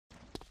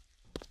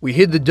We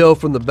hid the dough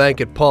from the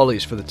bank at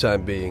Paulie's for the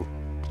time being.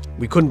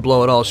 We couldn't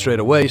blow it all straight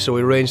away, so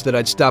we arranged that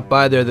I'd stop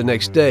by there the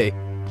next day,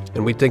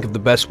 and we'd think of the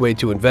best way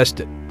to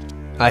invest it.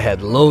 I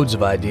had loads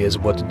of ideas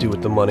of what to do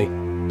with the money,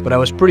 but I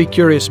was pretty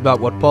curious about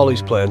what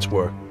Paulie's plans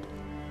were.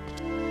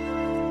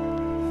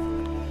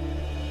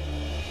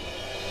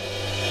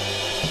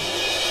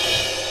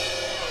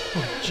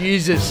 Oh,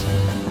 Jesus.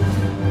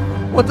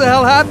 What the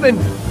hell happened?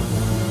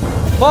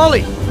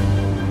 Paulie!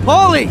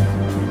 Paulie!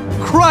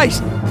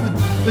 Christ!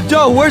 The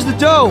dough! Where's the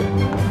dough?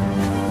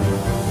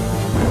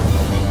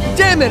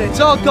 Damn it!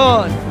 It's all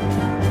gone!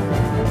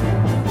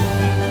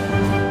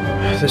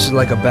 This is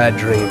like a bad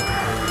dream.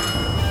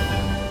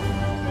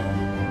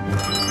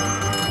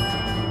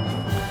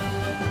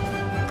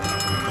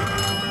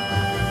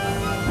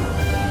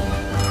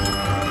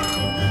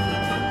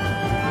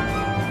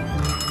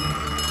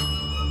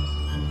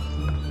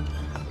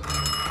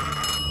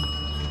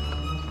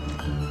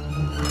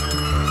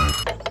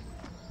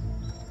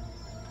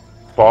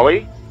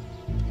 Paulie?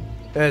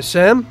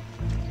 Sam?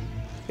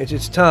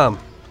 It's Tom.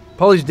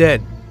 Paulie's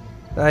dead.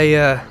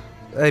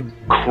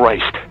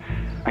 Christ,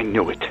 I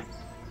knew it.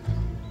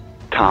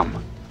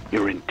 Tom,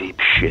 you're in deep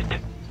shit.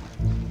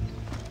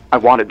 I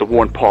wanted to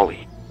warn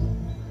Paulie.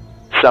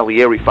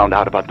 Salieri found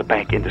out about the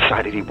bank and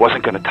decided he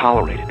wasn't going to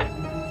tolerate it.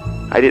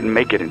 I didn't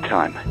make it in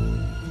time.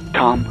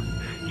 Tom,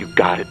 you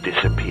gotta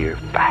disappear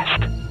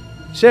fast.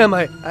 Sam,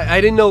 I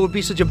didn't know it would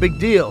be such a big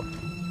deal.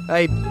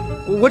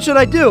 What should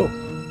I do?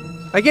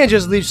 I can't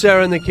just leave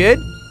Sarah and the kid.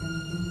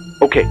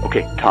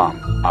 Okay, Tom,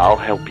 I'll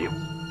help you.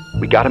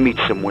 We gotta meet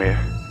somewhere,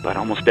 but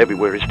almost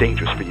everywhere is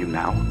dangerous for you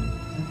now.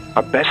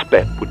 Our best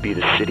bet would be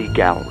the city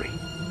gallery.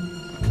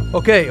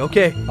 Okay,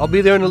 I'll be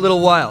there in a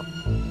little while.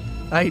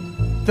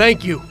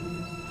 Thank you.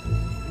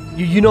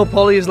 You know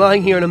Paulie is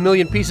lying here in a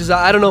million pieces.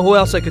 I don't know who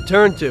else I could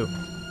turn to.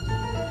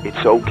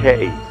 It's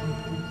okay.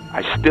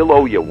 I still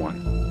owe you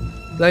one.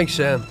 Thanks,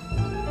 Sam.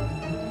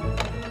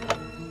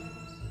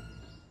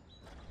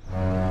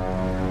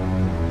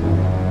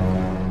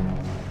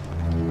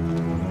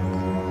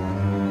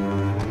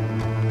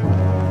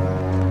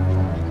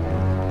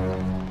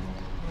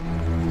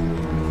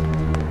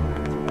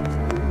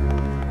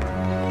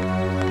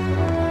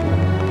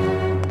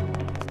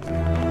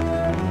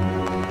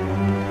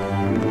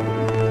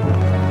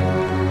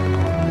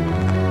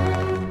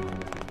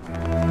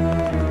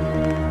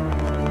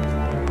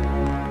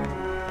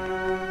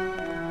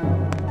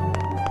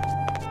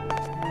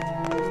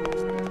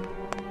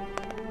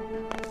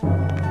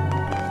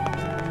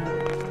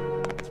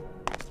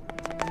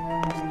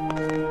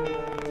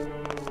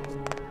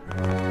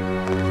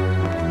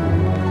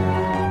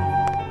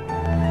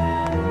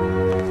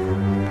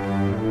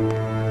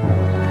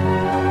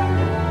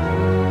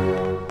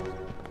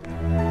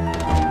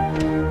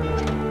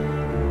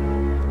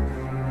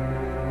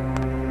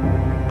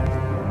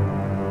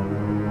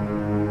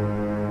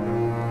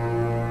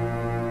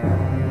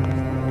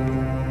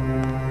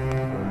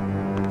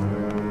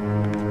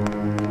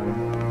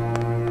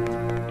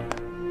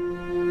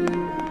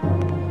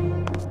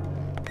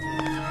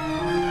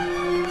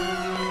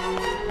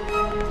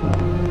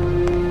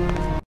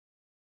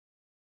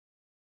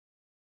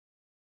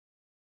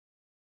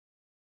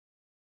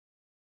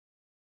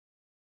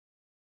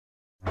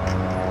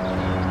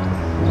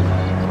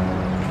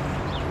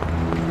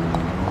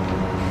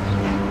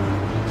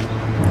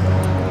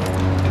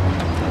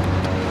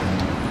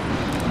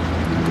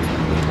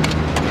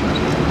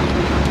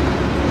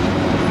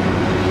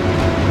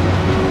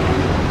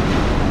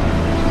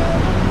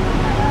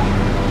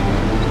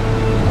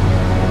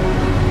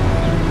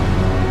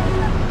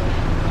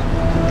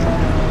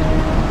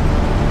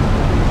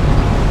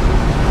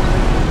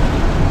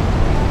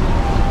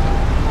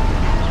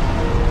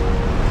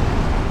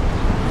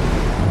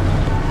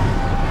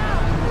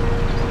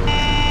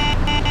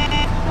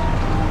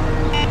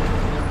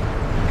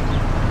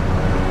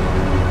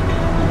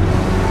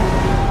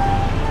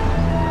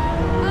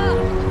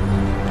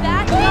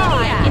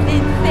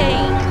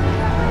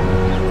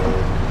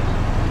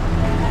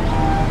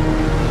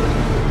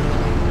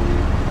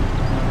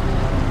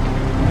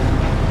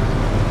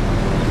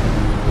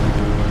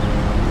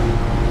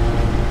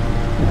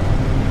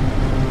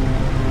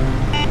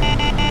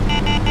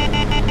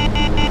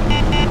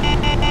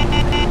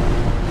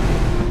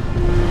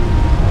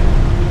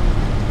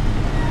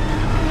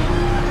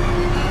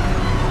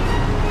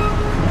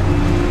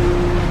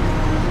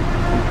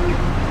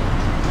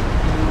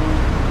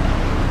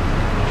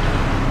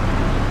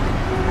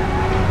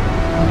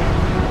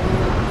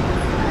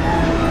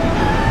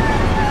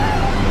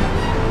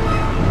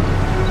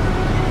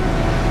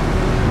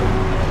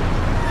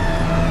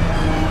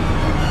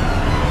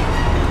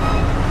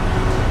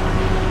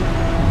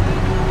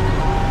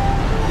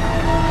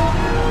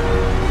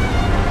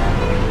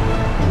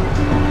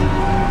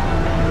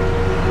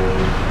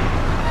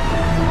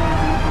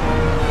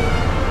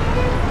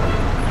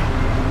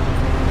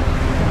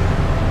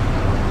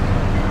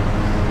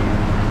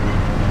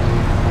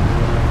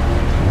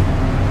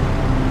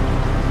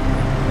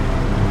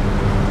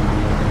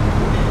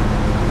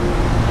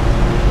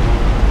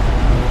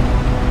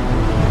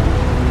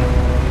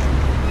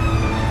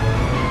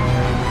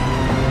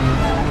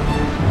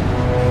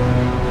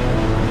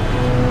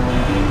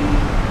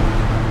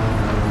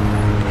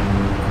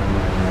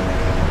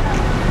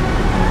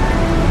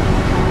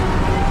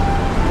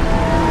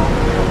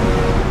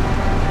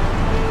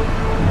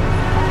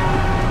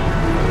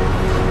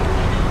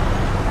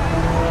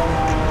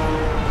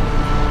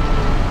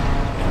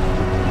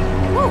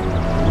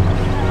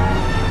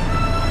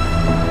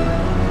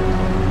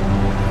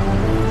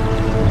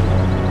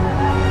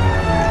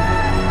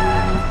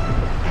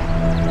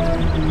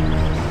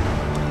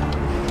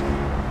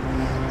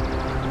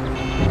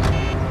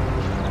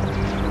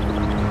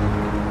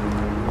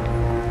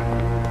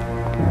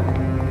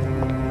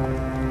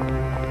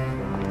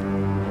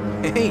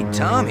 Hey,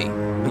 Tommy,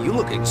 you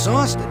look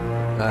exhausted.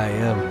 I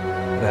am.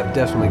 And I've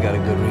definitely got a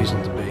good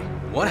reason to be.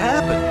 What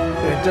happened?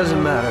 It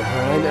doesn't matter,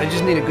 alright? I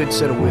just need a good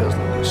set of wheels,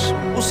 Lucas.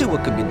 We'll see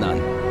what could be done.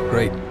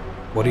 Great.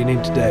 What do you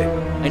need today?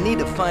 I need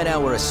to find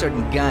out where a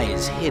certain guy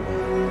is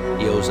hidden.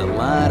 He owes a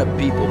lot of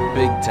people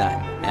big time,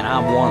 and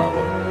I'm one of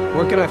them.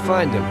 Where can I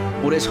find him?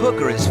 Well, this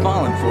hooker is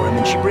falling for him,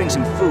 and she brings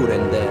him food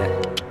and,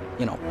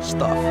 you know,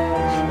 stuff.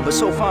 But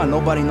so far,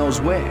 nobody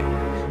knows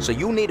where. So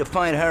you need to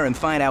find her and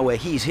find out where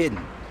he's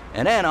hidden.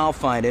 And then I'll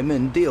find him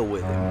and deal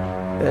with him.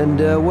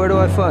 And, where do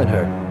I find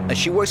her?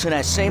 She works in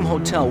that same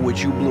hotel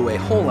which you blew a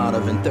hole out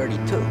of in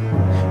 32.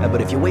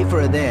 But if you wait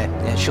for her there,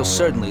 she'll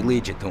certainly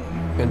lead you to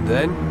him. And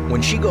then?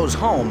 When she goes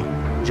home,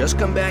 just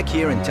come back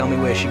here and tell me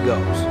where she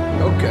goes.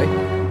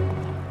 Okay.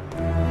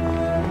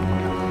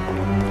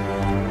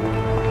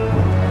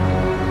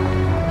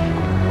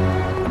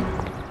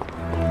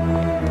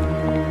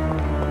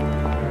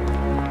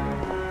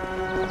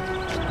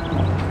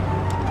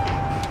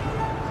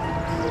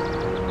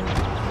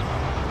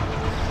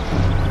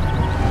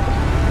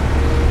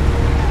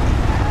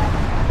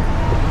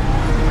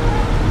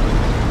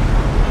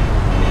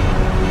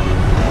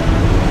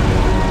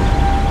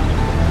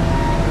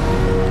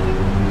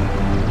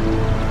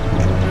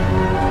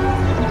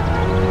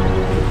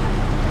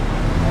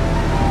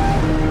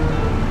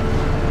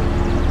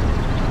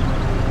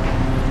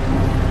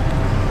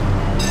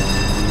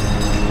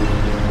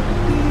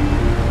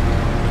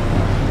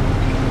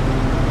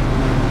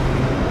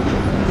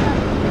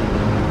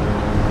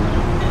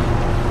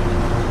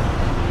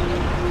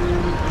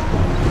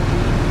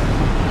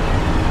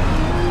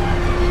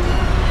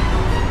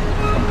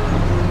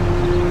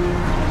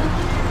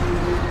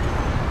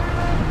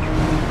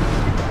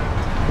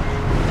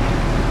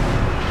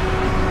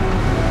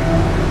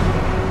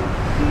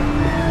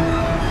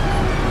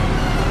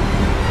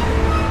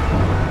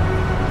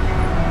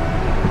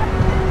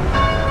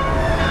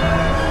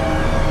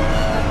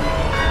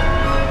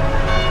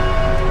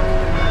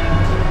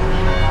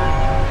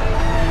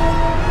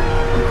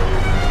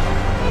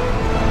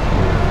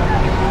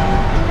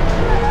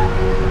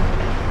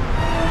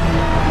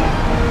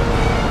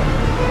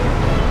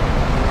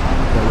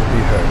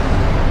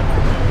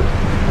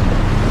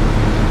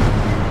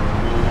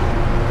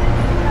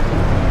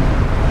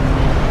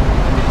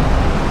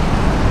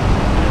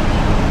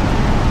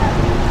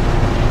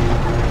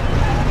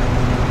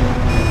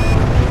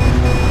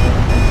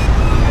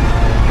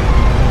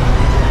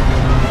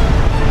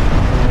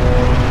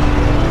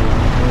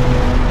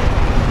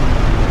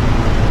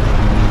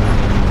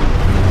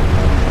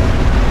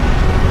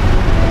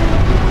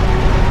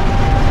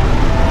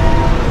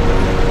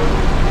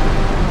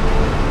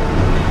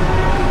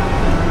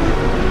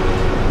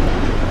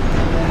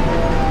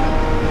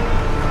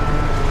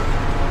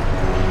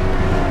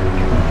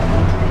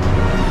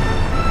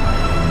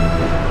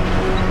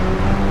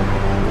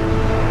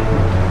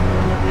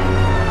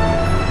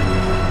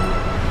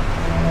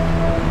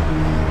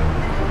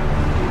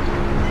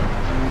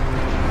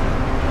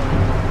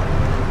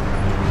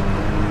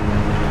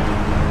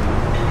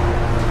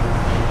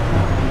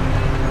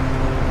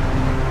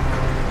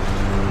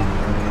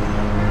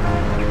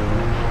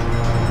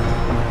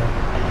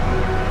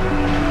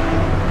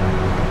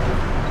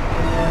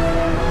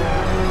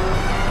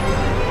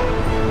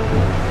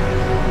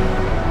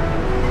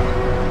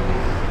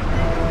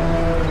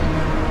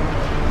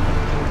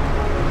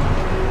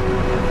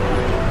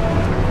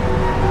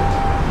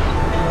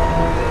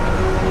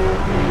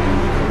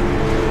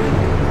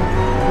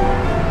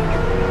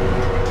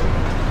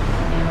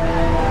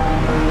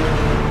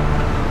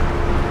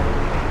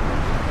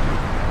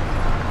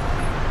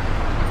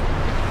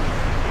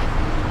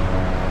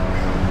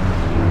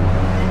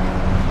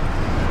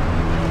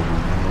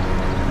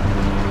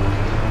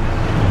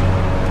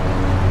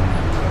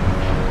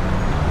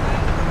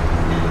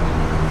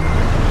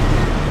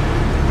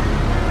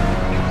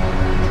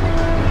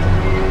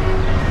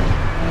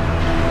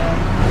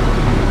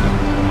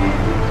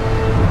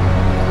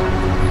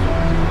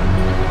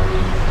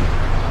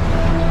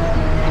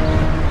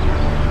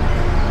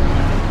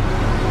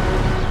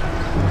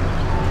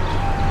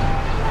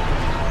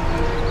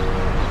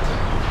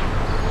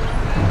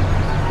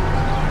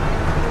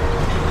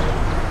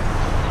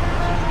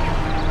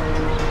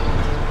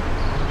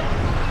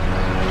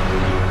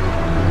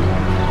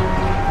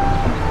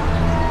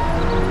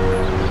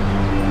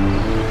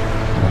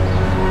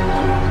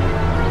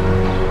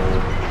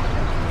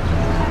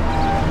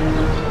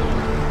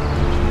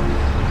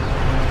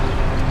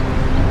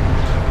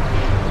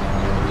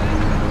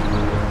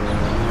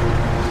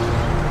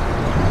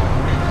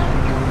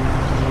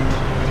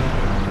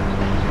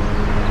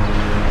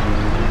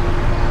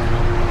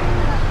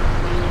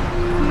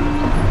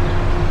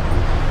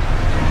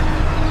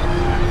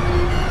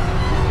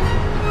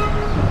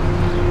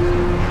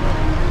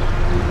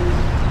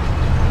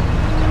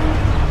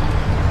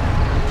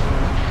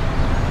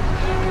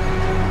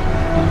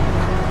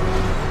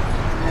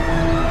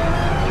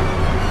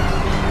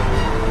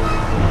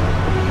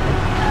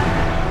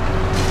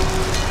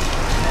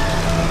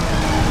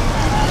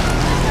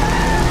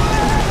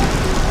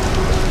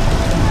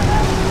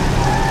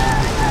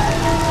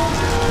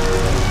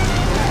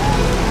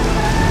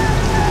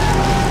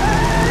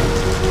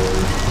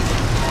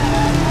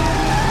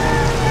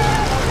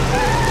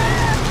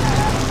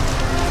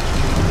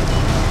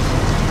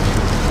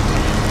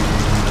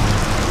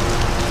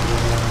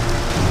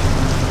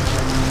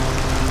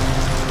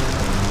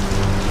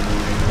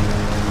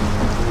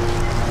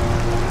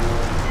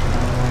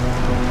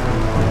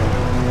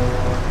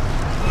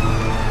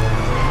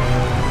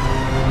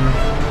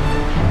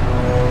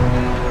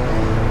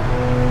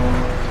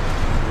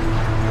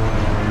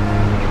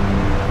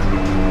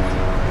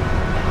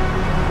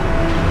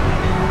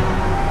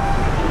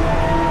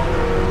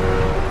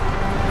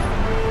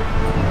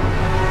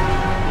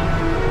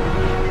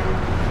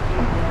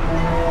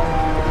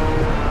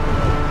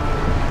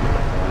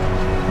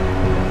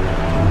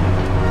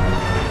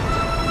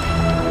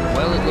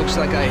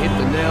 Looks like I hit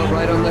the nail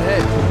right on the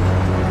head.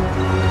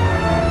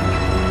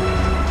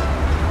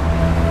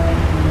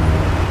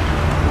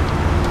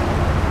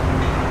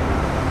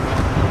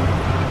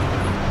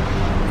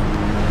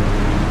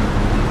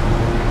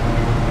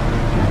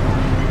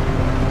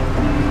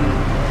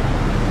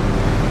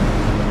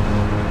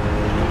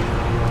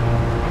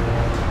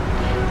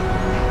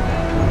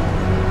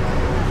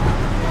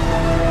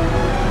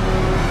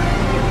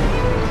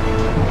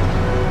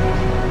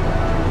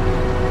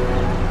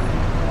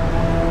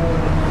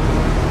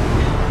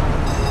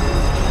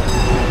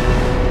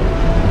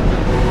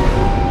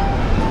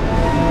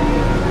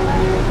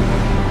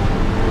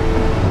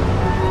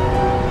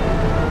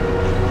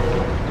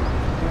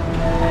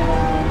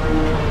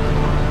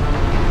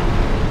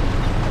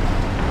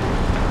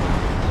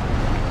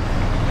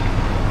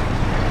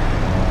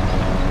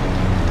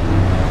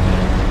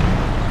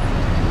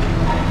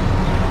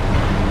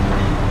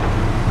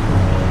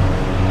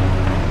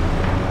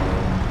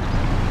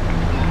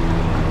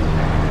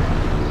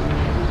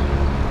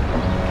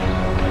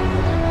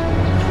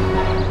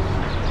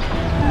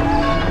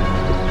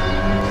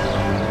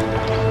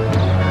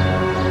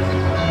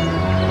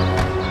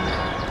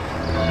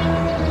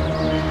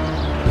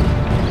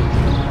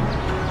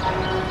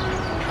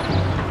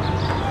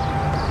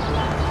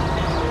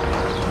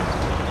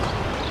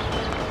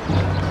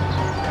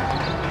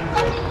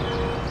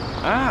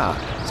 Ah,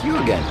 it's you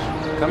again.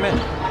 Come in.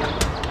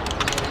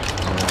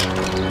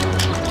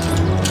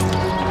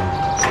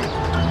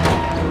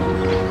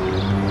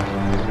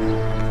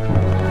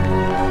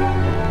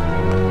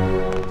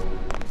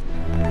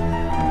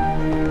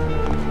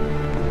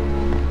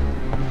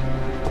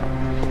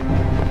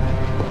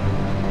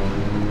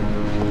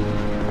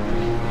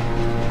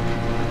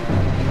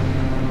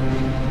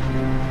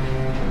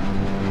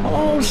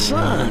 Oh,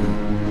 son.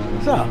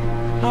 So,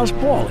 how's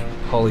Paulie?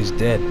 Paulie's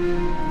dead.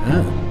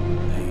 Huh?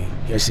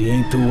 I guess he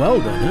ain't too well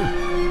then, huh?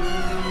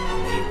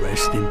 May he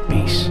rest in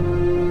peace.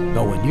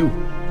 Knowing you,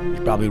 he's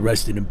probably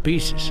rested in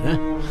pieces, huh?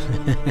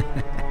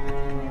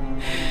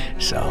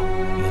 So,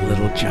 your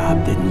little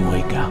job didn't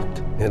work out.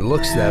 It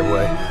looks that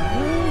way.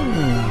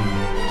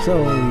 So,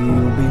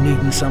 you'll be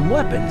needing some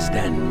weapons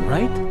then,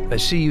 right? I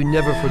see you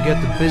never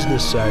forget the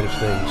business side of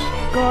things.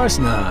 Of course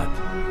not.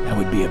 That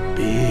would be a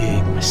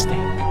big mistake.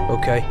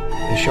 Okay,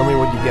 then show me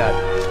what you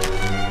got.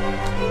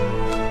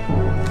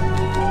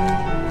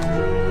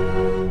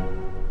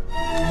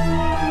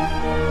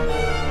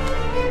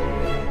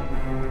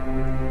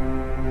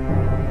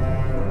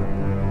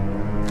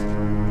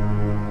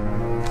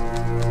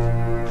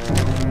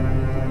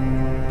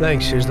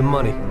 Thanks, here's the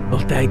money. Well,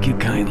 thank you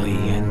kindly,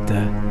 and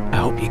I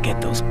hope you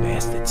get those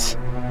bastards.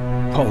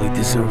 Paulie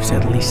deserves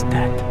at least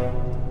that.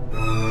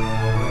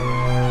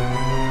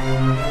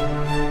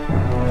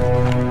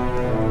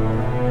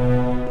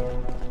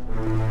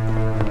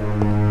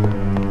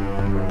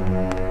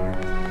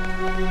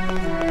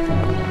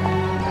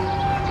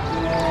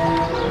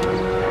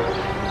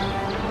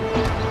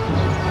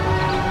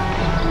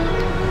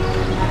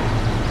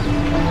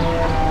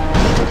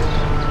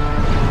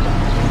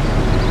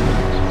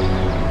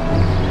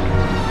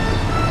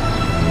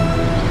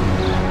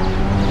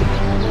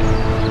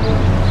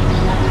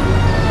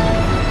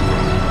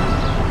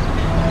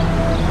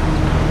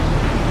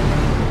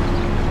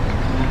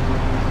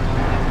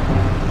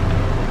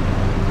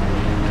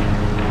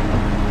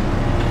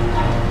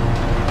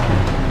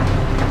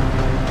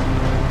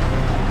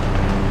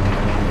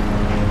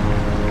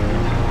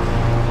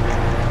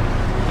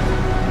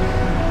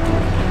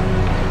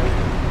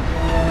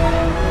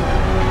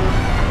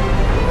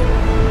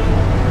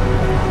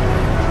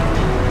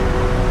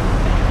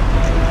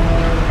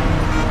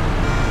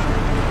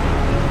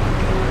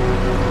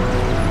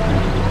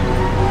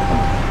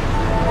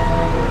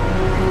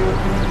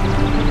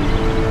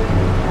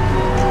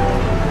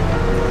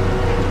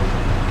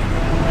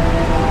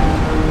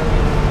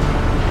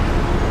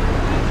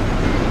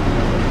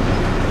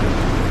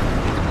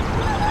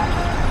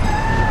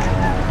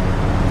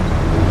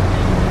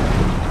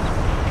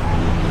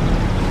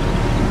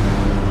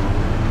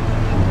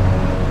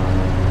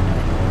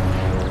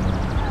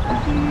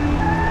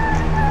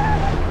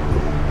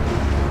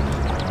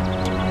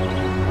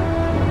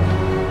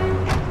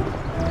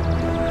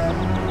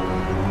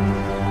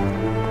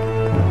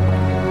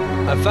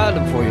 I found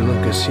him for you,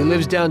 Lucas. He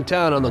lives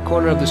downtown on the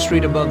corner of the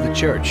street above the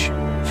church.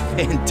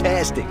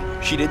 Fantastic.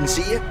 She didn't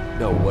see you?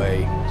 No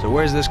way. So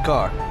where's this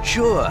car?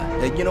 Sure.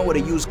 You know what a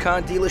used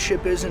car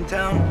dealership is in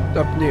town?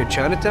 Up near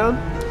Chinatown?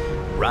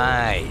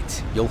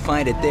 Right. You'll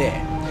find it there.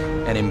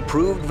 An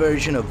improved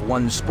version of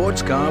one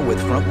sports car with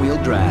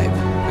front-wheel drive.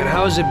 And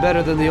how is it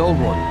better than the old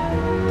one?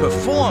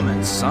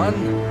 Performance, son.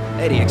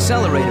 Hey, the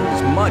accelerator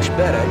is much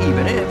better,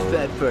 even if,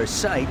 at first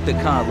sight, the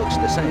car looks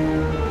the same.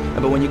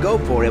 But when you go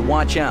for it,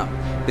 watch out.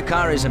 The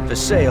car isn't for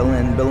sale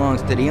and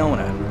belongs to the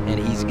owner, and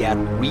he's got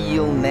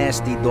real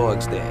nasty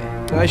dogs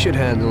there. I should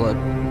handle it.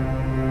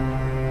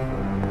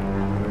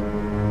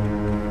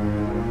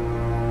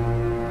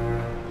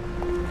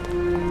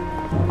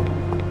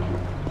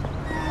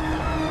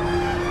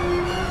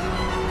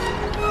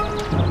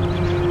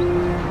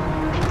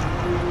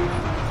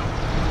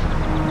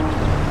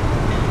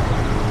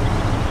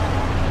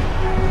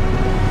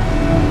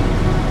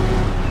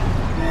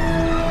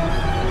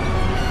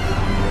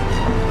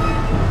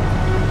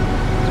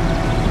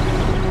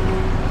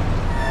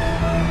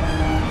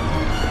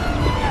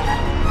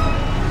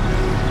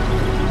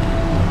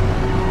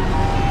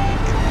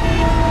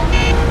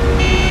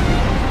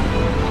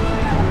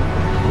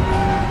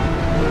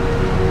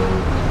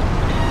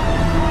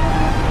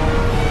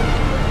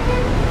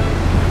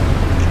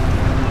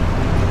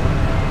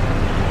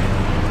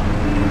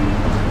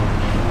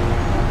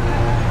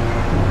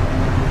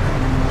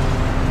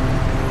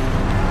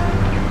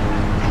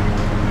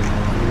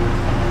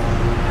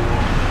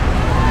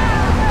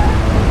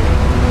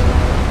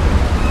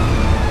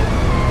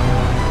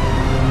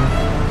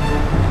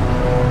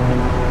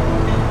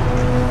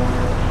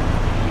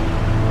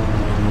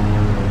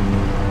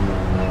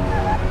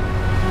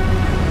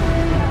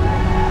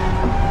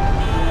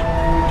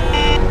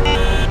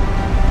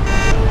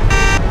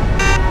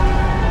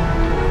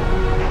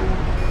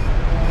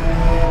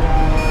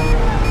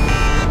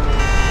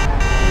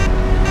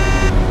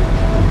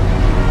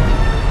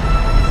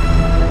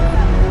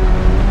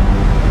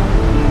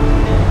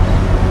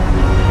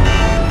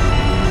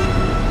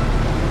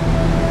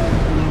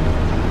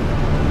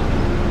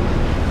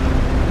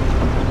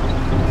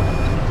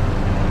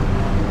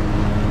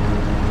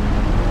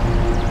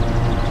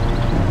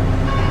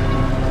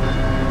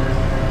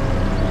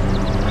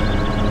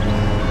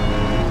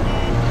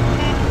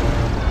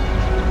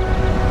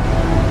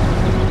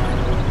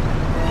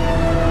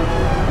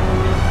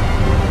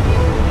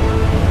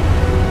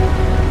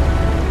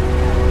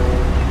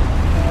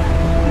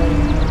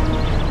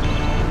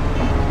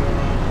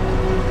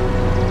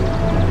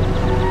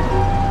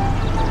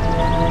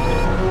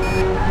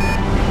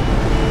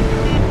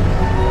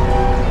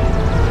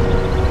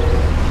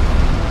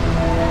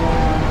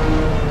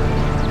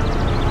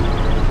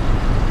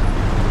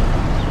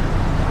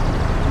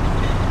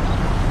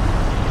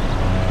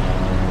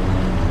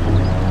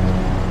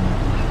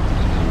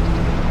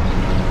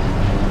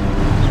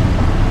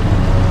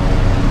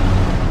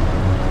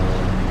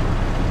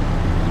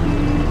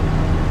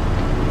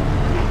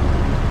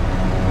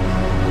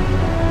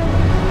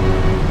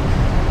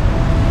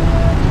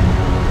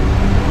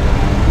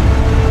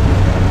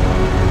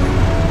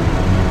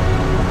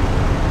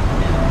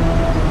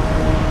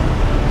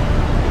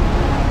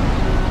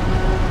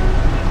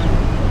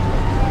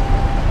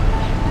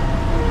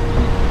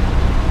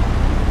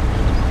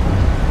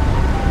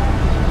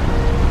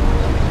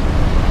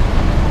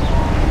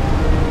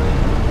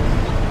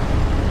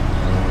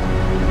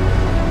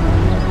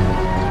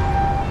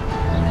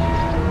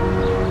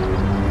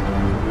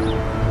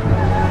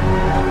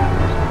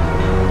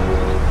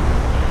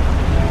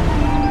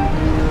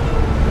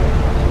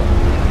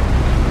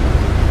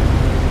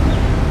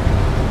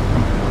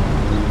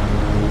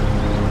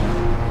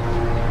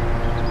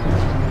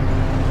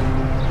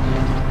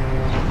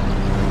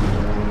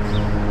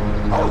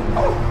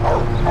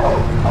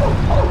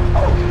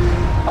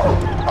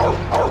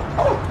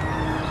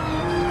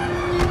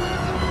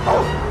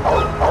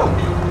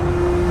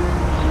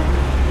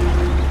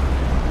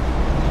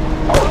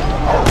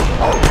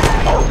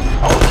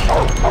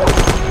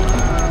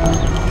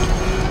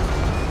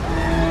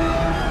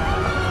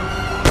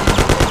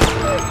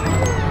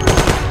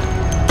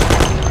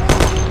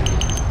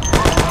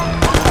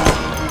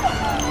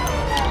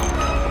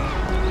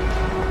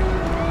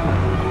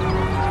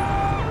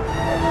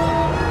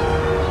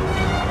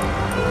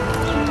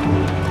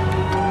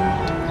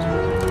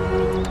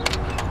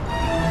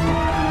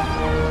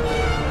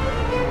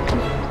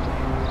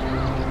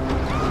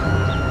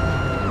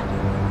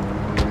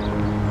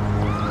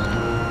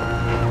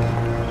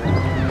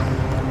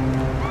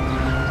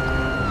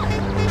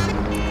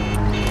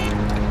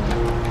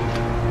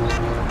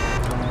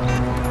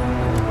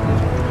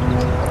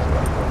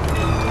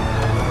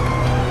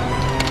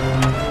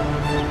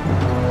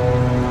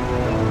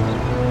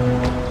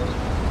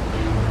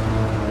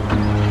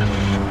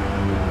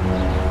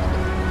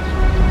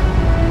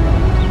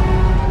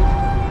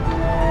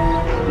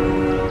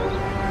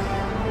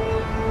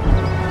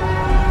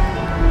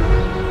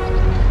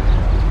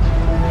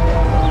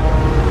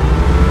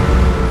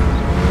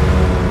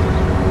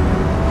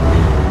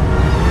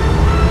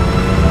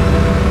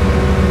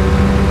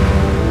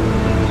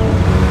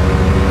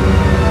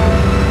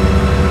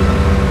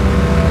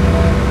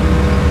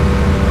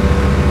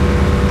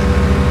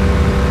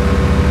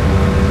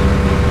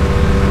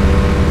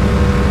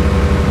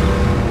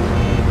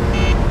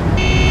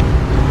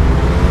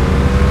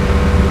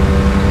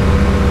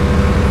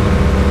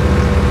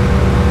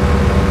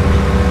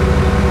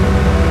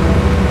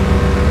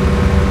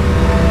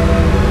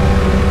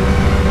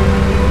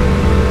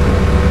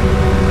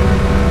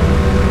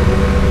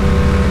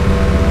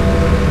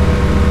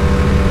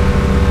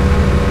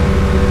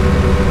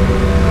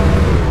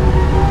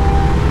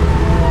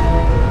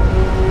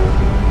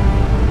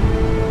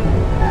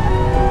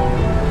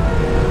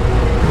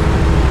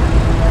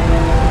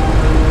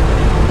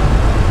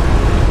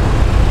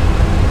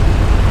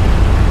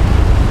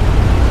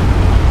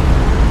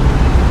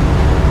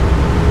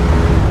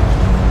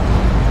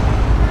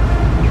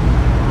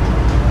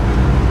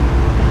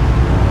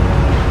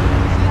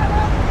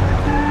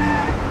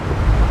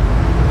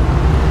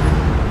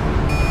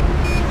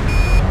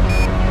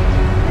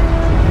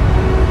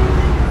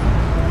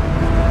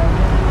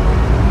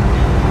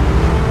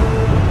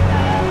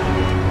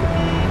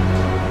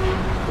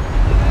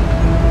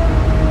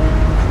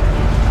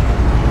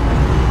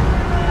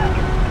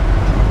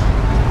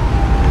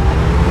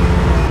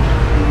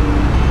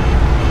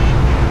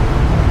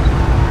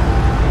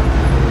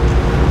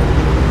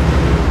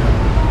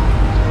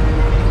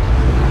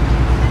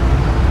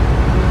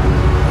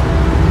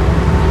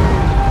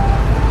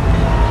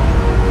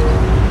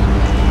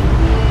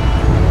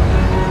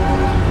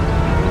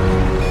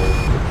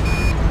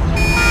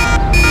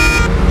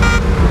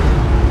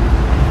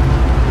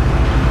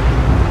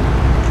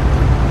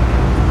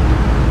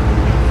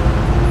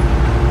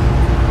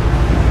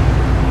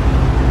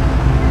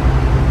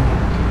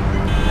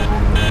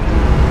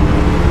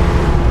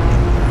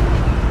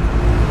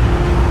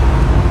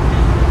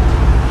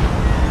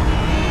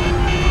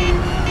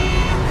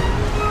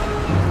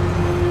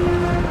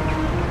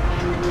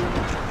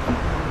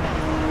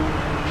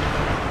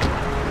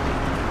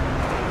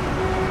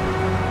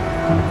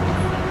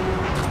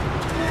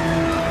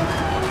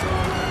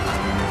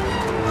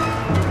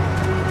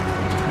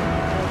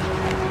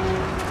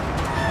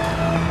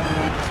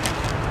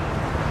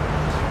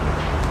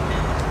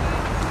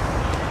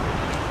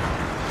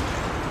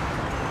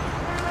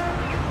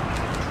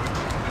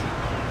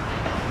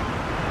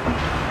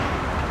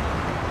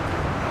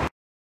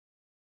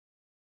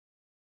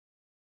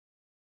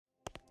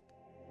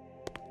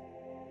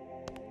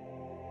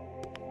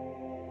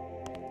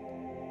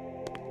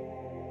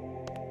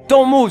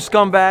 Don't move,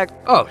 scumbag!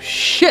 Oh,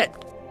 shit!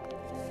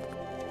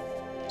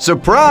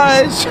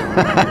 Surprise!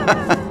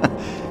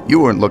 You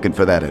weren't looking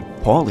for that at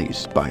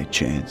Paulie's by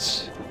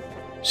chance.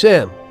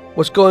 Sam,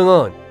 what's going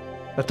on?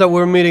 I thought we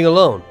were meeting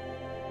alone.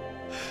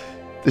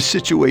 The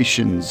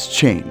situation's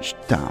changed,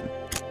 Tom.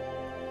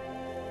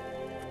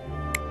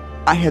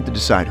 I had to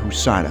decide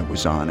whose side I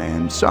was on,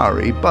 and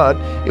sorry, but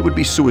it would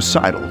be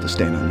suicidal to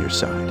stand on your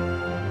side.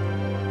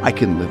 I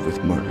can live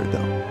with murder,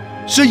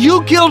 though. So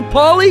you killed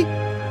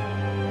Paulie?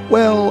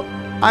 Well,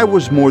 I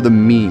was more the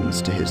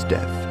means to his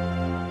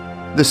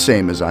death. The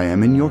same as I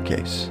am in your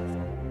case.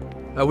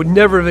 I would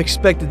never have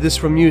expected this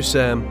from you,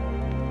 Sam.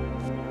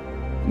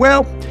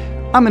 Well,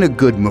 I'm in a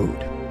good mood.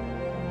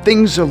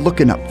 Things are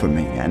looking up for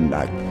me, and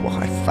I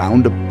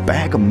found a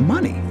bag of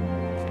money.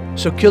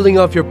 So killing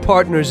off your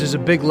partners is a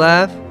big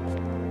laugh?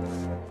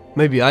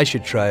 Maybe I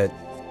should try it.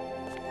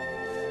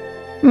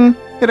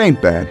 It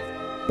ain't bad,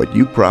 but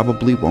you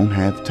probably won't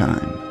have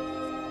time.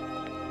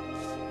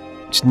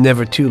 It's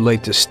never too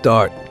late to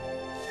start.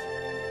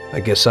 I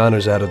guess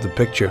honor's out of the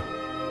picture.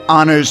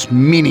 Honor's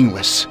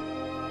meaningless.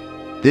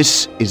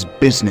 This is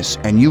business,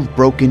 and you've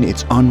broken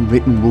its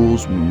unwritten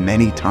rules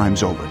many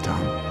times over,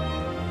 Tom.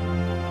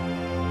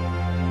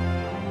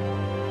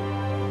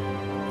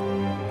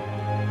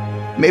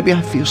 Maybe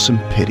I feel some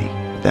pity.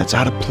 That's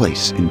out of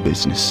place in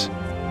business.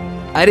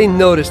 I didn't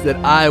notice that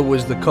I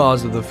was the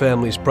cause of the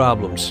family's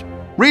problems.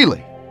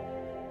 Really?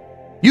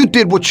 You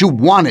did what you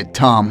wanted,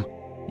 Tom.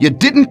 You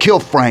didn't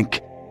kill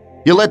Frank.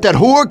 You let that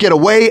whore get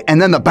away,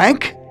 and then the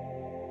bank?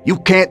 You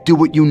can't do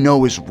what you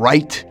know is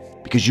right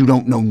because you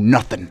don't know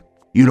nothing.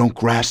 You don't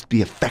grasp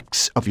the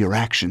effects of your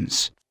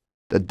actions.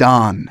 The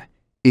Don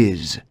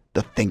is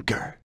the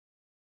thinker.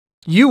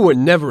 You were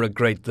never a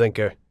great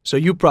thinker, so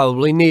you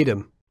probably need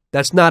him.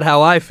 That's not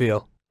how I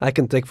feel. I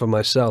can think for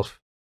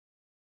myself.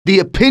 The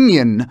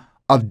opinion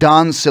of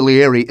Don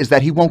Salieri is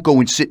that he won't go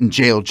and sit in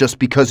jail just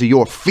because of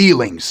your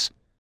feelings.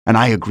 And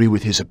I agree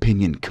with his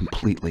opinion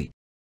completely.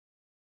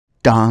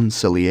 Don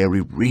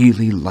Salieri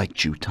really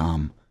liked you,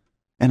 Tom.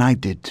 And I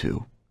did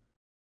too.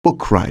 We'll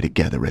cry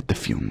together at the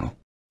funeral.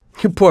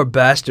 You poor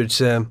bastard,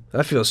 Sam.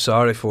 I feel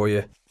sorry for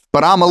you.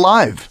 But I'm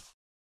alive.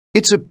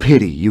 It's a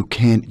pity you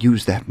can't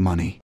use that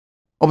money.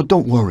 Oh, but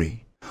don't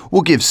worry.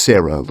 We'll give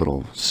Sarah a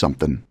little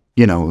something.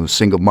 You know,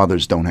 single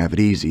mothers don't have it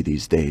easy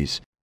these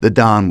days. The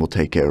Don will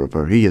take care of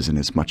her. He isn't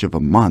as much of a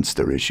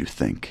monster as you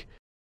think.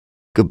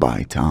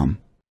 Goodbye, Tom.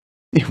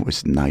 It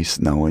was nice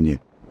knowing you.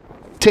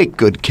 Take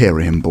good care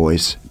of him,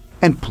 boys.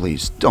 And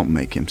please, don't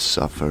make him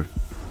suffer.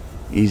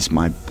 He's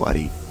my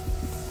buddy.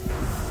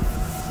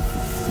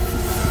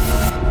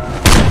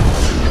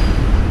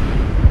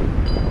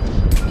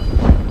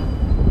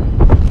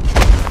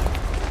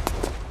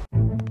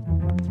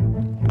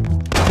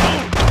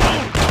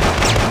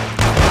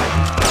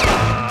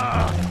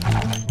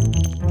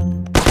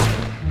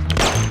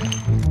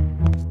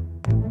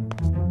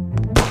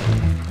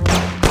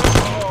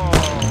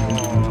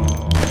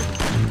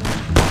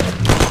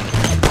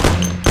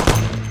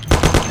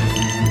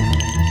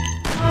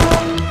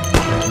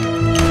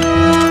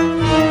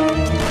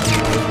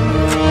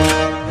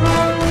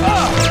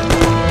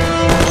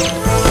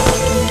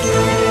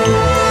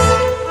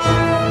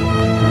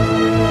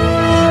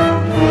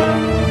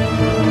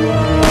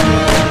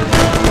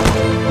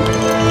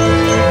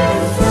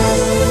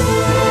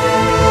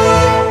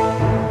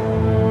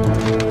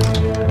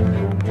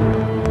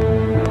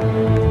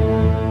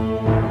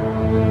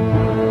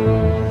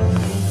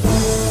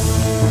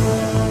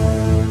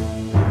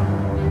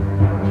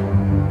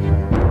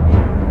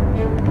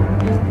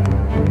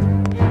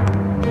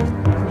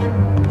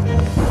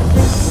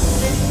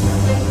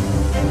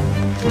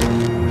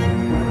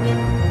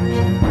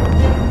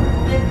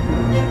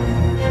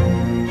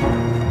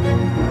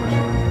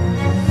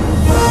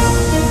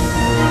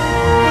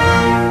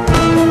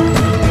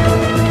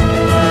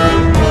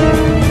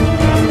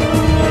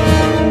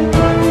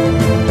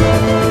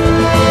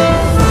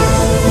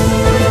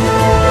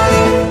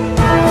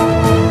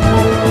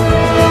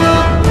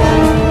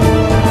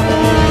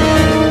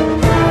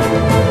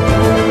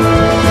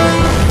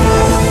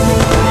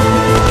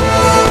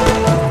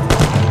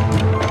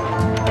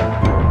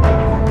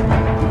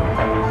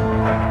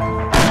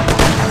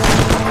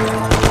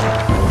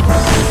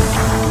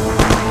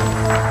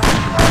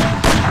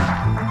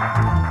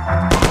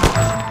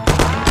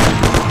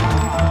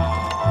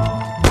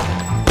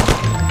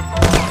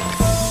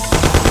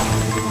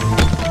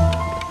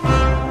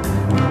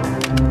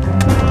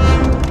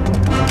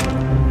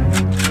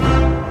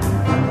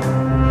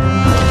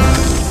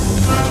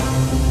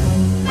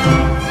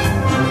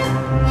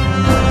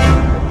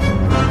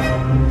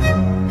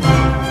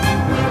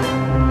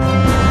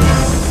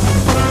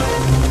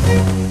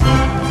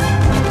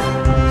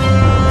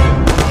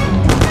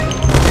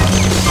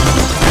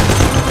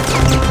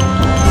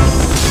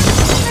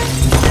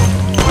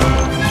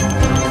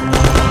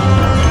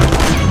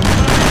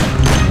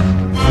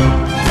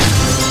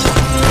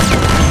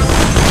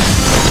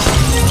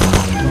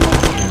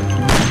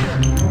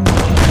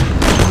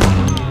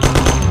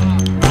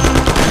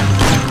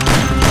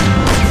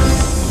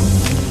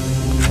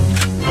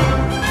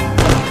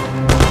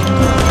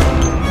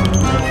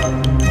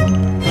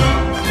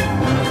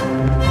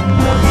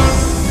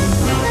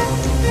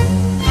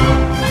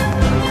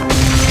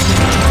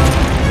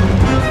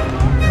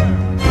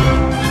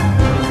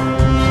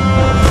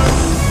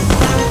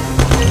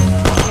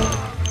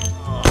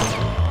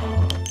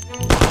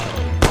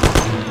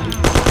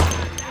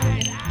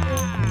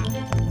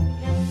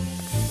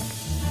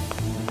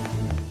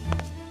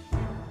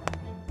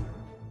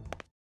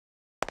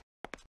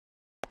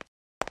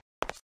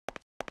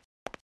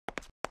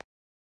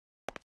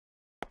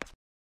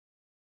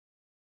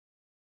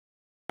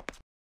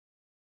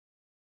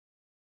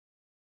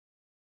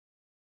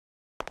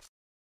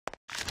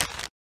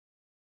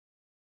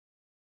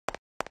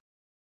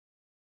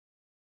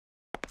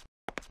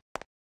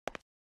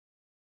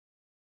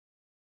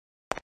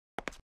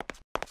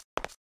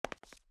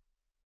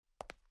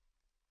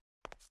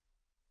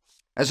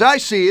 As I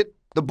see it,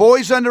 the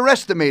boys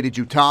underestimated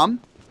you, Tom.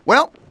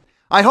 Well,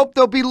 I hope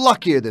they'll be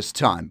luckier this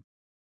time.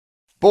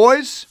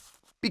 Boys,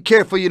 be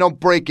careful you don't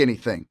break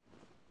anything.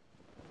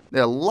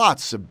 There are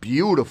lots of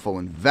beautiful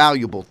and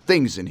valuable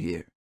things in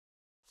here.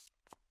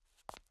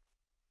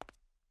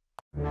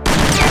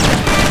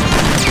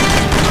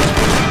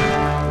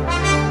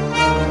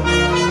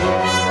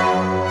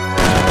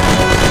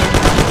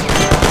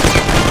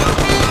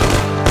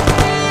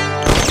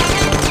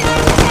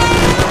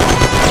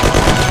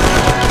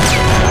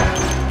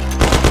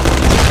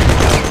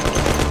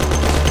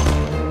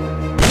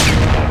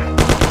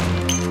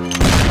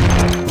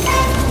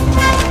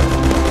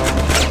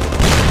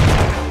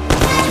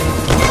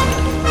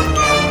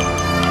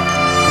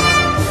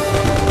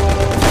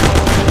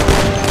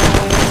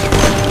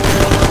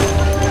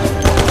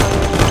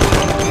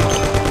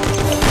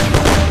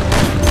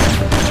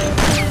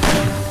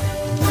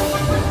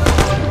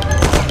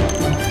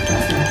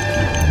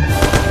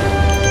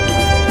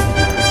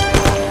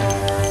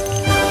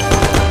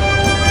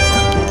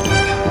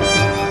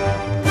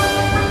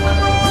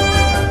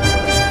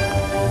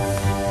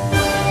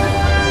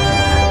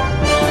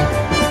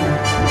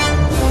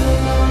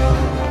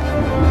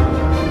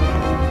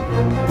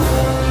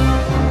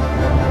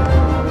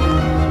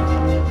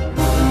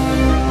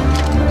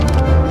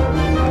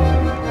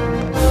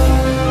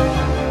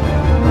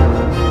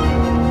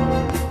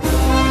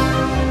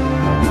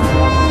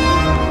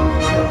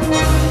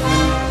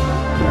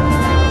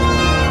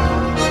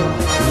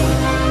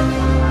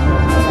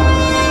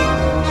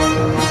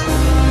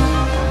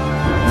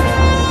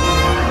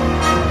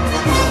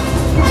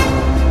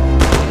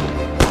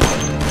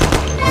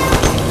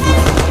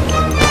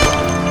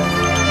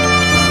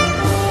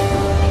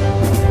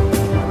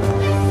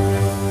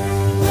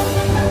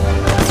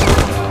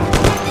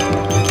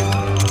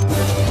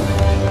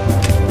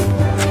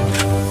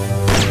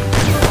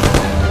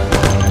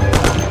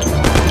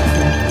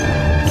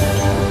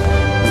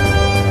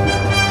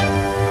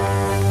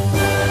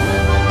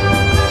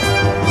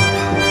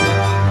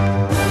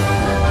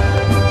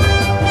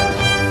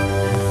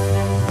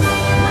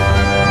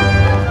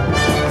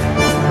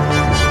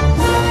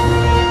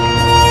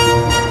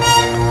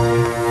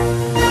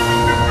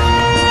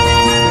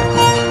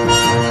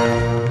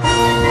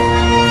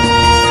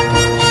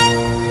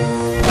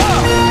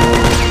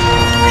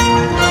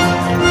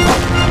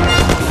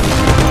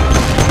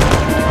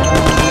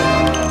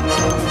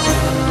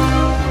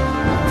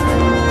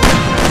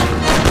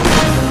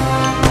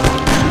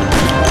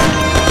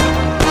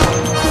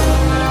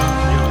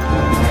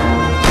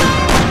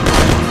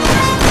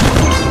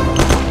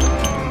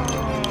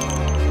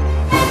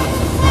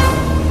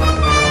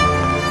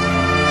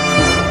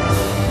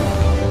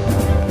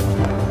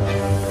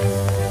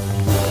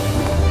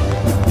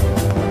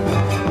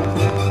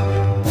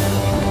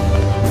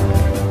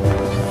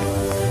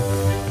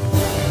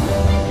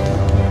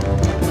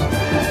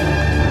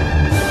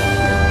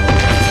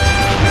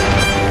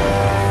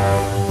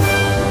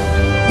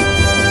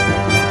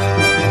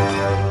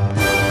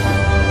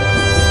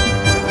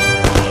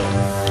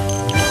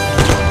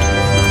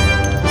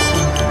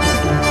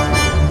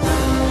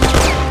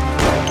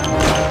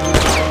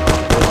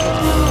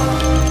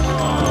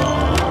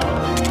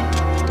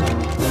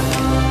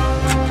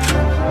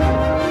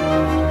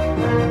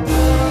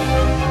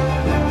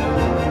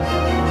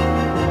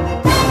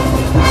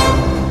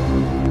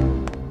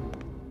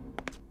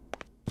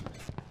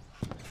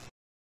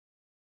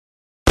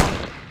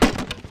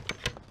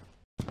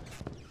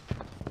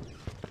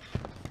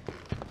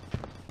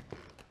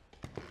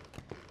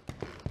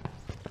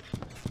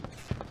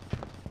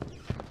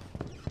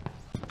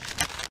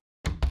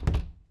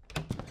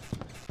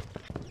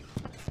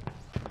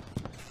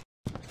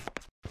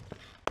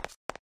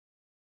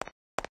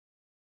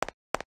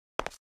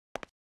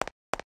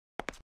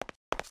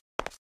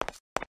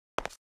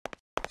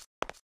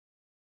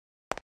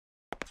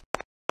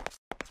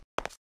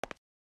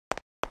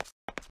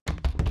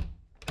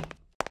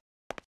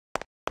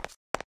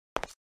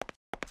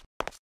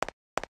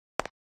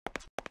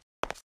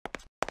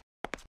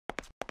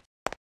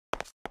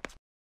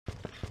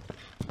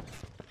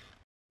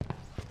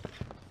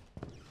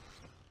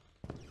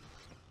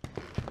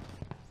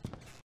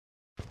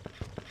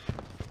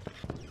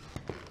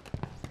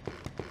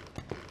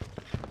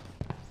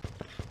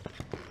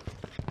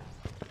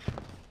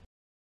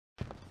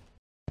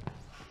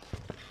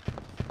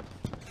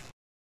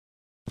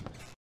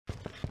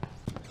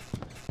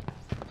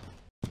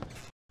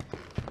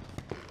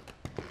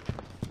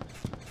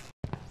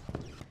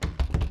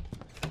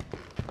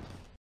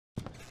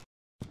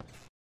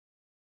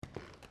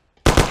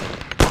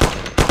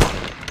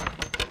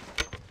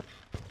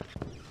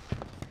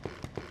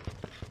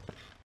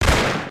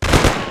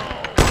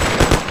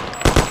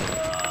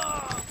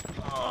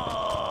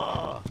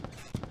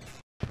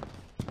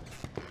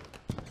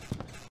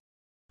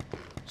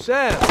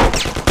 Sam!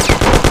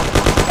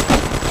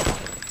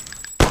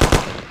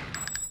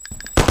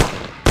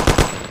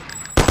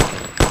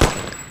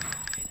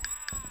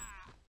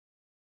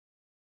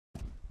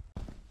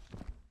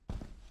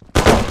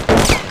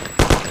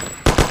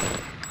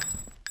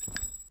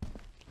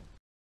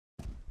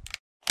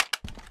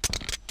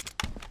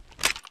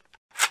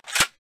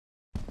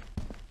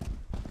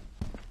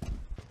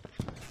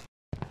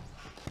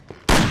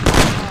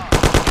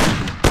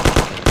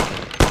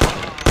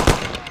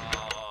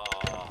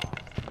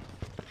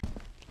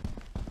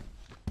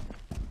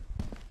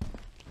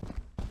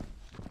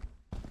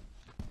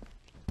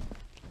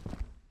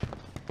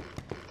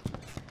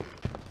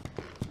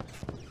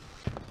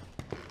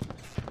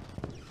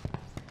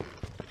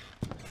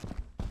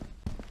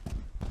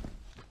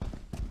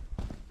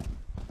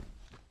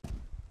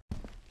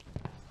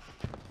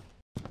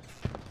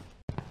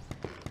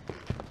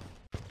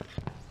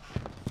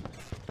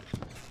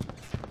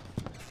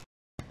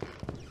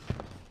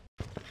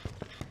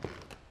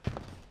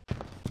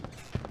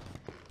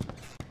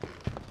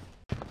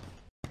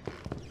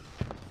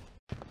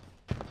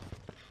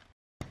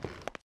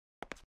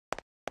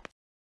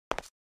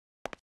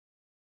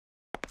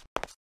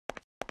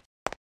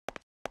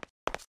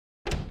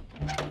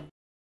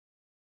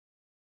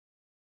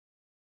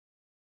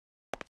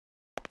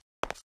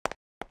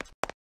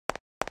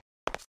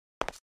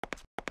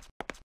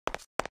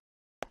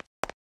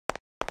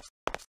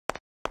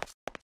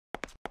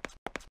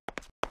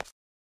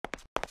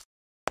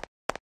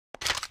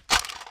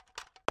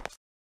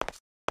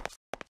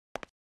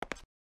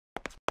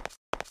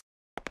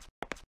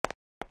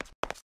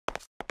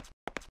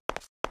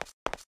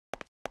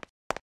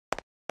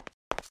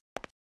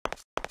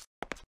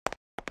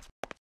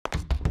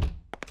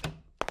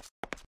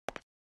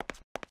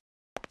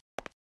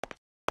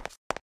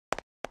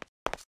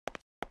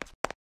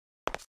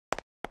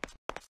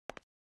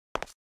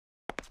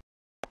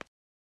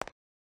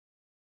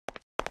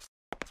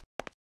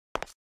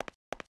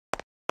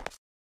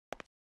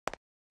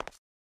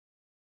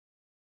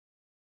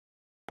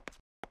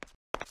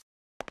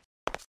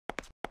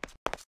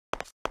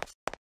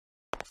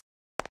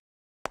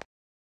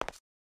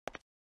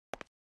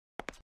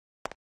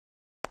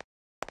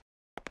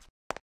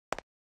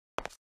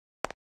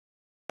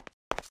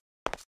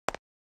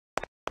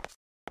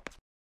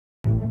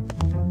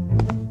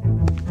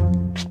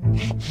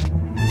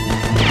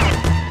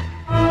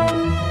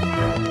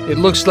 It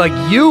looks like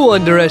you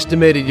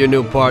underestimated your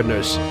new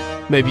partners.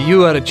 Maybe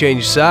you ought to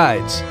change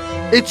sides.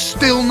 It's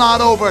still not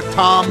over,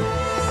 Tom.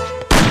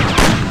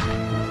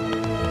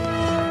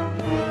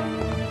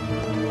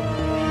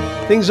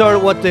 Things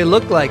aren't what they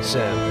look like,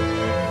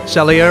 Sam.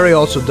 Salieri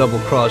also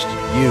double-crossed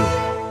you.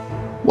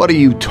 What are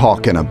you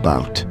talking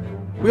about?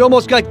 We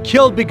almost got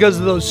killed because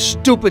of those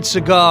stupid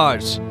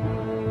cigars.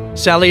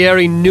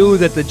 Salieri knew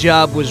that the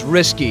job was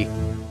risky.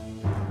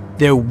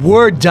 There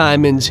were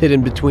diamonds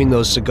hidden between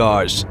those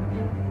cigars.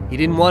 He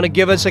didn't want to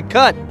give us a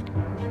cut.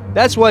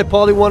 That's why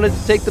Paulie wanted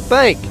to take the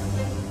bank.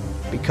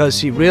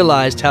 Because he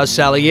realized how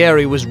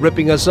Salieri was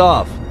ripping us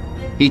off.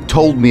 He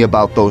told me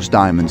about those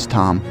diamonds,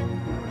 Tom.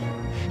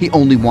 He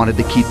only wanted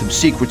to keep them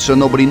secret so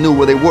nobody knew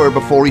where they were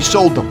before he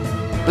sold them.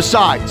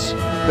 Besides,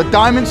 the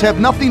diamonds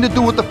have nothing to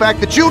do with the fact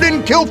that you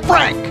didn't kill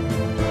Frank!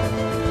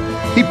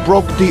 He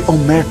broke the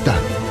omerta.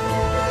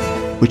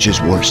 Which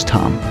is worse,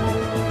 Tom.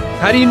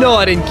 How do you know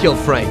I didn't kill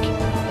Frank?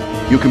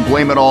 You can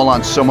blame it all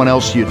on someone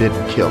else you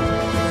didn't kill.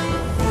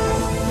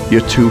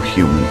 You're too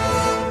human.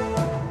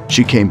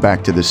 She came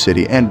back to the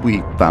city, and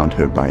we found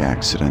her by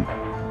accident.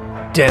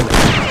 Damn it.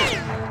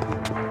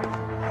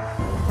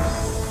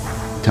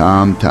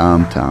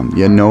 Tom,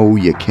 you know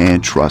you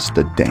can't trust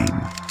a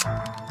dame.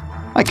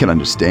 I can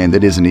understand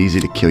it isn't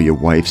easy to kill your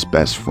wife's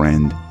best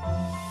friend.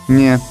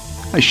 Yeah,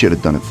 I should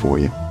have done it for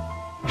you.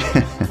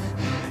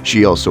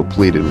 She also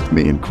pleaded with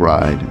me and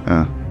cried.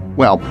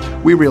 Well,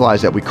 we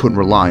realized that we couldn't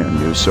rely on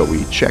you, so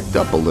we checked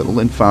up a little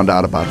and found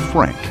out about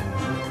Frank.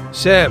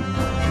 Sam,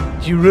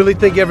 do you really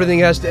think everything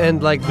has to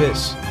end like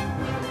this?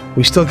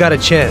 We still got a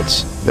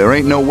chance. There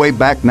ain't no way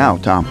back now,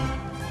 Tom.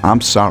 I'm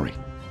sorry.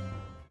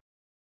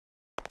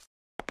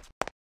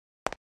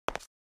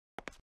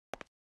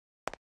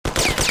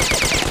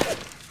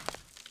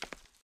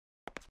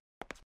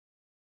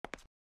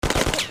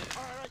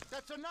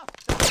 That's enough.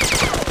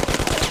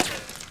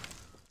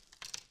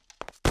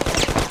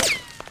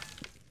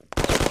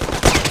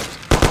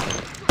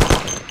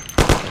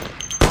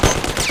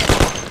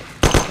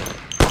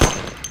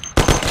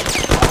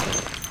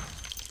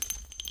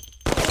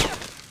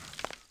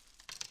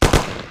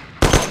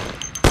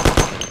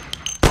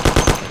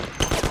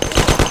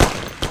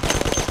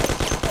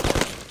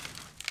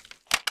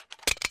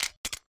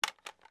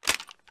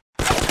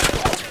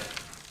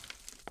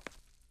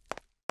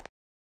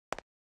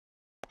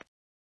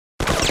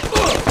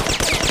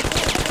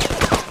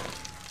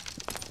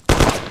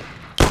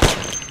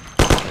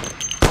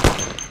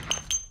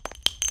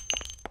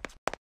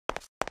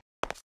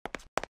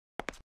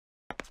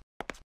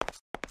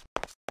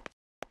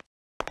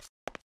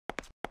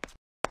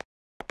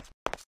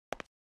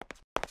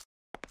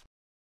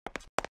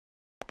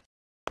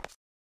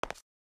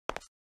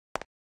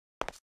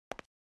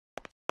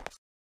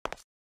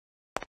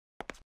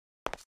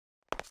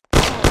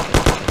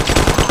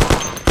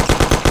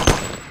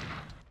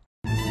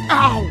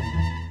 Ow!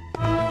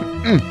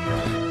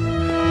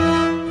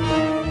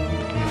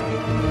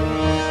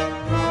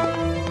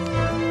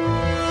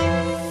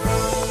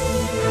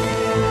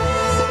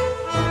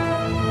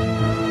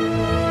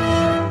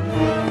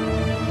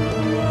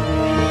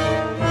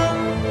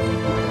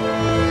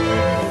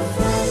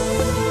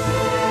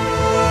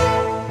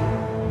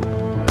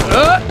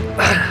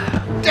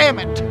 Damn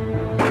it!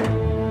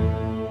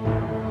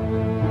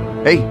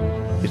 Hey,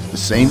 it's the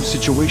same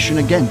situation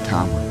again,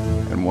 Tom.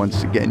 And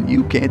once again,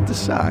 you can't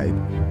decide.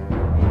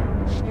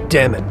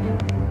 Damn it.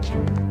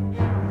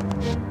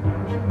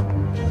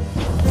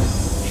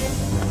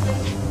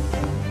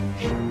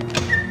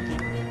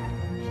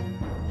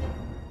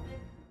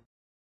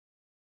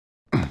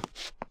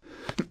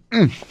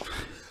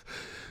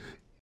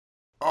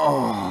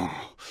 Oh.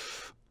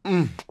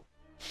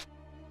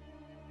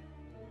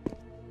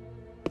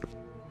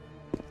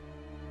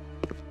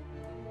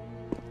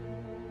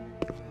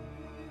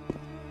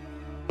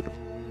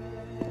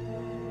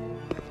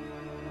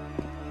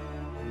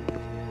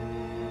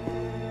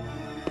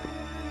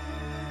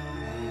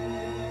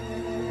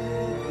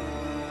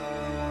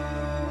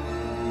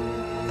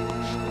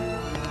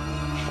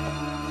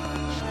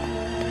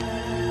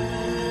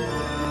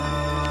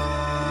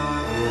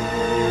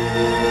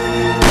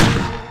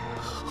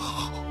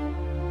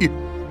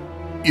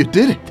 You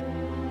did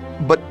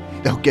it. But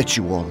they'll get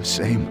you all the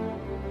same.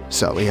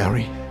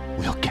 Salieri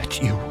will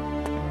get you.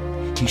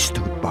 He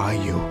stood by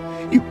you.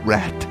 You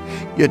rat.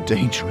 You're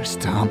dangerous,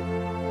 Tom.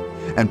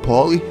 And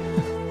Paulie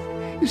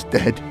is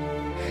dead.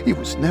 He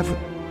was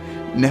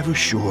never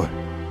sure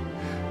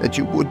that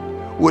you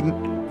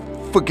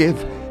wouldn't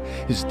forgive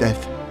his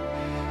death.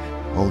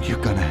 Oh,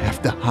 you're gonna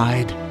have to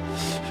hide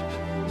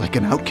like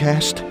an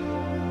outcast.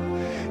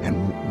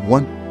 And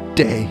one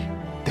day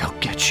they'll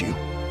get you.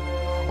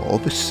 All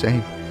the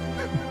same.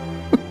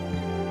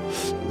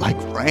 Like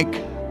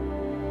Frank.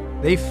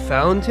 They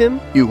found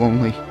him? You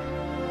only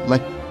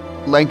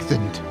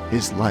lengthened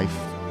his life.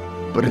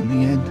 But in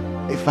the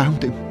end, they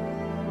found him.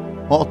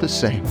 All the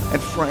same. And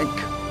Frank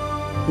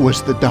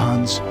was the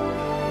Don's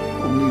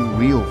only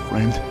real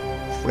friend.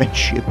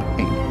 Friendship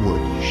ain't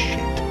worth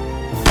shit.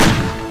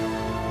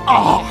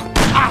 Oh!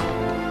 Ow!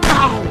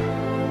 Ow!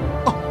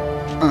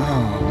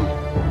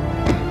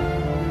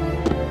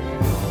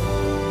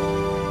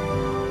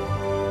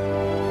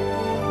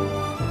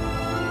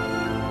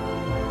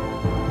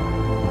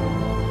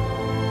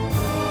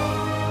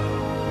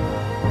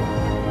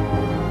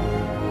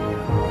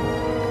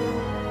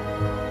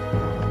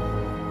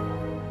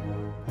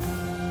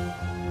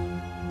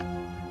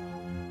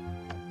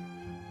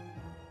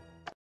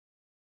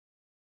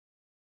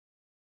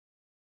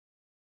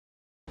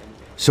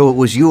 So it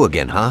was you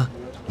again, huh?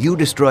 You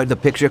destroyed the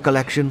picture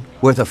collection,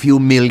 worth a few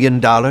 $1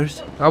 million?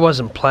 I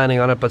wasn't planning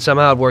on it, but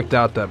somehow it worked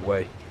out that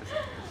way.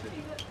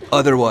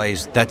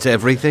 Otherwise, that's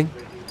everything?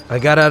 I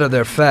got out of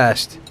there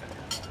fast.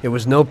 It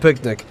was no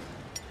picnic.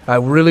 I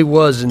really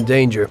was in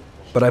danger,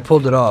 but I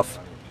pulled it off.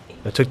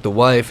 I took the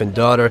wife and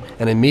daughter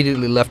and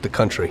immediately left the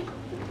country.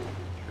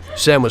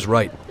 Sam was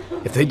right.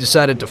 If they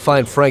decided to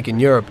find Frank in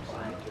Europe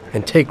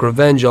and take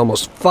revenge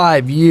almost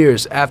 5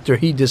 years after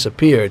he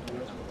disappeared,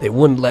 they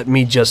wouldn't let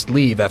me just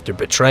leave after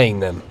betraying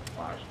them.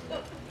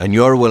 And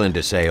you're willing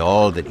to say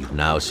all that you've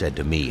now said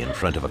to me in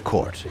front of a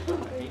court?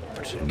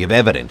 Give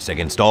evidence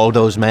against all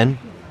those men?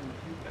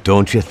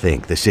 Don't you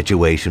think the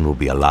situation will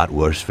be a lot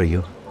worse for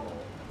you?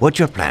 What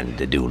you're planning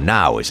to do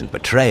now isn't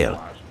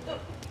betrayal.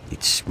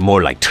 It's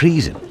more like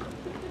treason.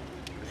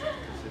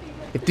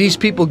 If these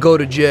people go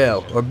to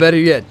jail, or better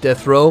yet,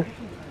 death row,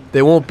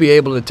 they won't be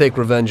able to take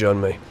revenge on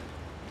me.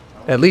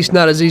 At least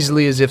not as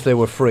easily as if they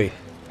were free.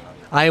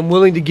 I am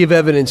willing to give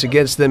evidence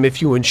against them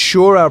if you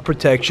ensure our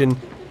protection,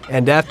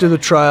 and after the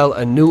trial,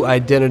 a new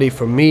identity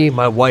for me,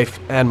 my wife,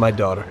 and my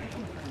daughter.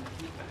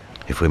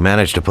 If we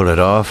manage to pull it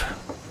off,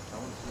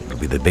 it'll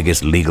be the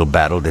biggest legal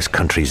battle this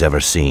country's ever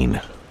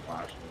seen.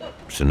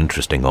 It's an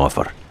interesting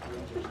offer.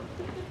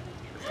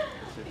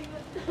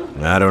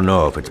 I don't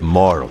know if it's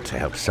moral to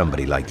help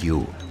somebody like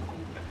you,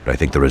 but I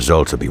think the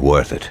results will be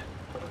worth it.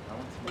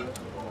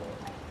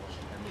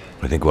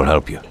 I think we'll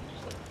help you.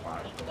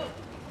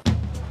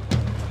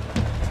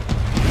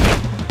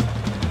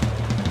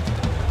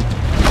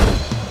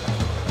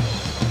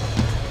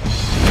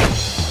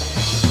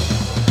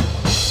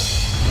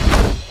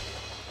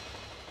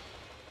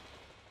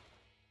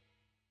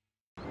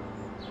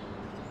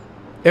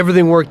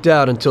 Everything worked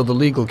out until the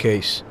legal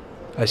case.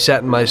 I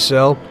sat in my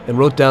cell and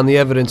wrote down the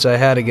evidence I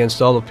had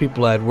against all the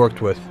people I had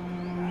worked with.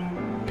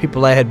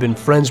 People I had been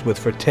friends with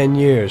for 10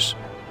 years.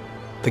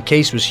 The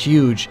case was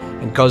huge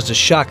and caused a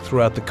shock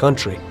throughout the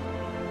country.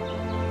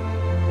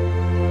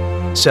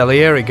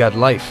 Salieri got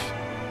life.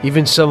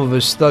 Even some of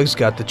his thugs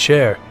got the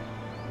chair.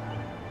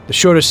 The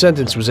shortest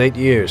sentence was 8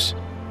 years.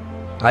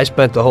 I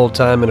spent the whole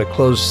time in a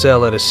closed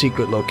cell at a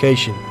secret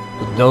location,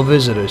 with no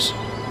visitors.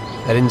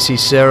 I didn't see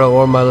Sarah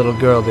or my little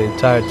girl the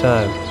entire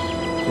time.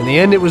 In the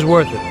end, it was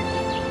worth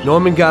it.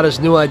 Norman got us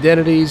new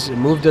identities and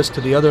moved us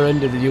to the other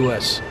end of the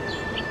U.S.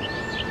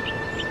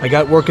 I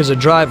got work as a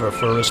driver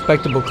for a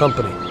respectable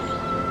company.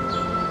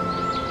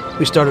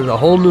 We started a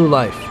whole new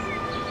life.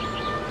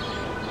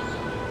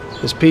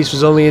 This peace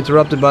was only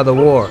interrupted by the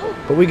war,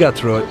 but we got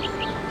through it.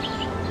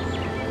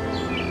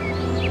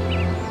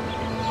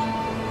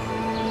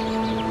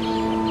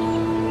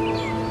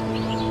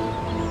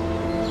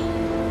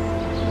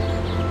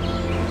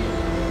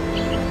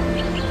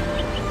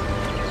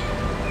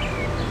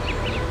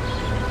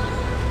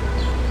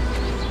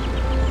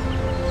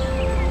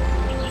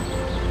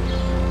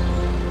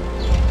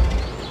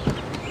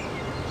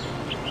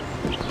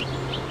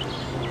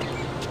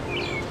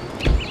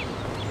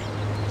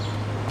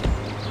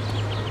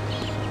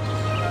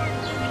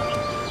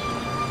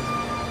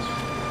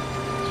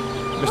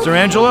 Mr.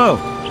 Angelo?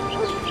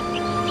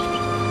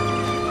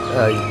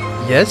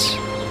 Yes?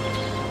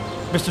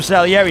 Mr.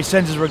 Salieri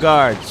sends his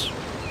regards.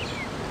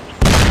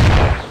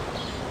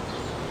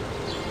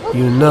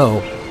 You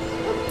know,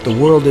 the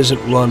world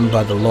isn't run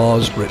by the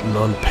laws written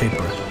on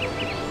paper.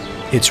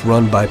 It's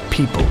run by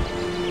people.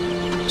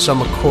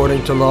 Some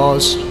according to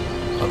laws,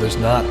 others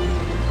not.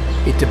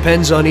 It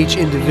depends on each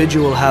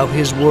individual how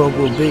his world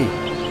will be,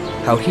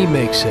 how he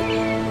makes it.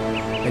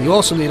 And you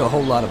also need a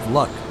whole lot of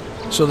luck,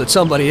 so that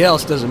somebody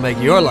else doesn't make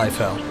your life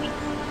hell.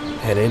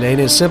 And it ain't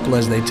as simple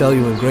as they tell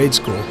you in grade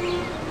school.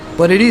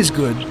 But it is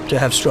good to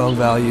have strong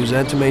values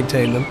and to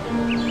maintain them,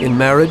 in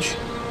marriage,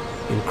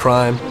 in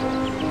crime,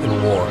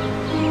 in war.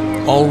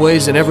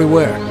 Always and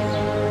everywhere.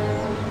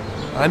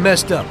 I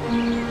messed up.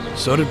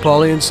 So did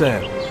Paulie and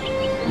Sam.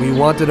 We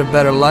wanted a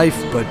better life,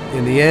 but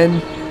in the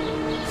end,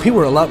 we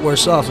were a lot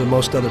worse off than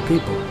most other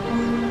people.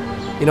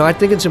 You know, I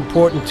think it's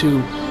important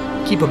to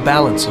keep a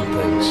balance in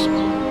things.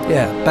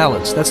 Yeah,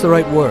 balance, that's the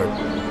right word.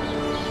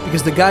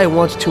 Because the guy who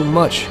wants too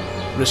much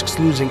risks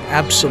losing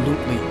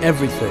absolutely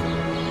everything.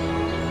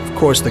 Of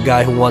course, the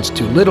guy who wants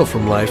too little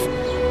from life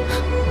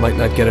might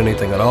not get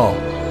anything at all.